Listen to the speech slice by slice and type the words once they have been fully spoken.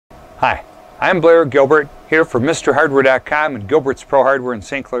Hi, I'm Blair Gilbert here for MrHardware.com and Gilbert's Pro Hardware in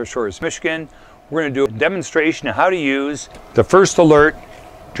St. Clair Shores, Michigan. We're going to do a demonstration of how to use the First Alert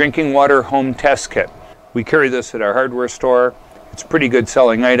Drinking Water Home Test Kit. We carry this at our hardware store. It's a pretty good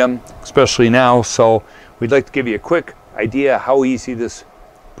selling item, especially now, so we'd like to give you a quick idea how easy this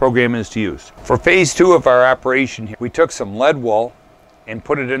program is to use. For phase 2 of our operation here, we took some lead wool and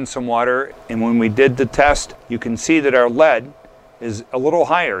put it in some water, and when we did the test, you can see that our lead is a little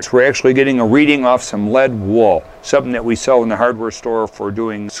higher. So we're actually getting a reading off some lead wool, something that we sell in the hardware store for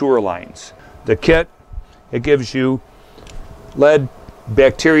doing sewer lines. The kit, it gives you lead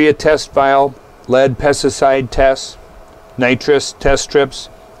bacteria test vial, lead pesticide test, nitrate test strips,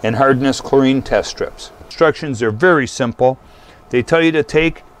 and hardness chlorine test strips. Instructions are very simple. They tell you to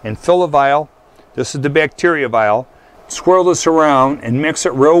take and fill a vial. This is the bacteria vial. Swirl this around and mix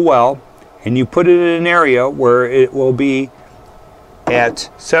it real well, and you put it in an area where it will be at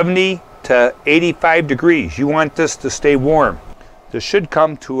 70 to 85 degrees. You want this to stay warm. This should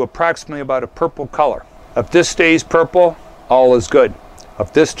come to approximately about a purple color. If this stays purple, all is good.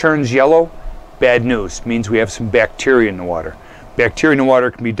 If this turns yellow, bad news. It means we have some bacteria in the water. Bacteria in the water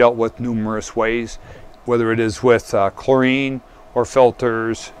can be dealt with numerous ways, whether it is with chlorine or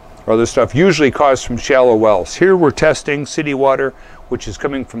filters or other stuff, usually caused from shallow wells. Here we're testing city water, which is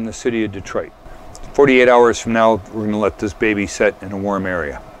coming from the city of Detroit. 48 hours from now, we're going to let this baby set in a warm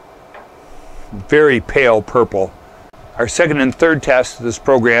area. Very pale purple. Our second and third test of this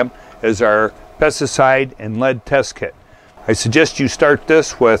program is our pesticide and lead test kit. I suggest you start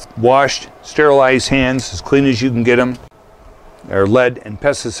this with washed, sterilized hands, as clean as you can get them. Our lead and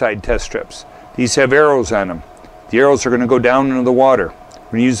pesticide test strips. These have arrows on them. The arrows are going to go down into the water.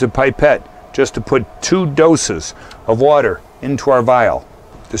 We're going to use a pipette just to put 2 doses of water into our vial.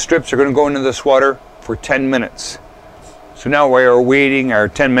 The strips are going to go into this water for 10 minutes. So now while we're waiting our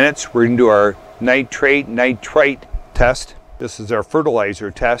 10 minutes, we're going to do our nitrate, nitrite test. This is our fertilizer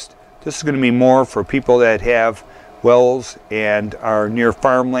test. This is going to be more for people that have wells and are near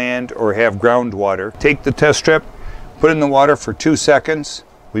farmland or have groundwater. Take the test strip, put it in the water for 2 seconds.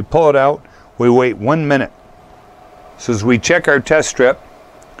 We pull it out. We wait 1 minute. So as we check our test strip,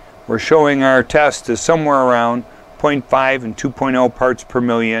 we're showing our test is somewhere around 0.5 and 2.0 parts per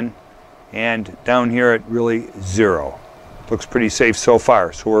million, and down here at really 0. Looks pretty safe so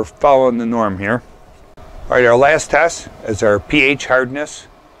far, so we're following the norm here. Alright, our last test is our pH hardness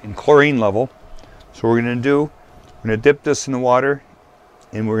and chlorine level. So what we're going to do, we're going to dip this in the water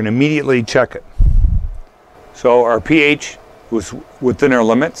and we're going to immediately check it. So our pH was within our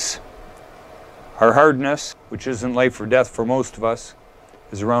limits. Our hardness, which isn't life or death for most of us,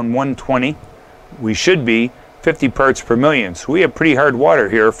 is around 120. We should be 50 parts per million. So we have pretty hard water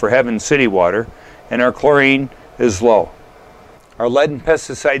here for having city water, and our chlorine is low. Our lead and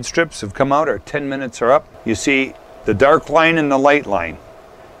pesticide strips have come out. Our 10 minutes are up. You see the dark line and the light line.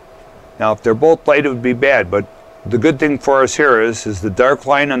 Now if they're both light, it would be bad, but the good thing for us here is the dark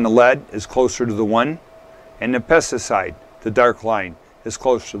line on the lead is closer to the 1, and the pesticide, the dark line, is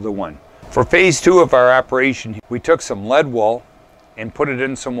closer to the 1. For phase 2 of our operation, we took some lead wool and put it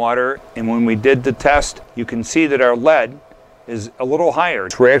in some water, and when we did the test, you can see that our lead is a little higher.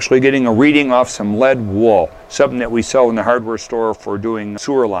 So we're actually getting a reading off some lead wool, something that we sell in the hardware store for doing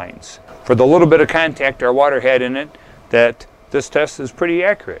sewer lines. For the little bit of contact our water had in it, that this test is pretty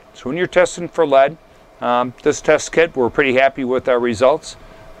accurate. So when you're testing for lead, this test kit, we're pretty happy with our results.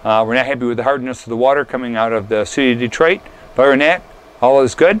 We're not happy with the hardness of the water coming out of the city of Detroit, but other than that, all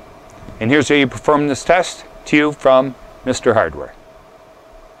is good. And here's how you perform this test to you from Mr. Hardware.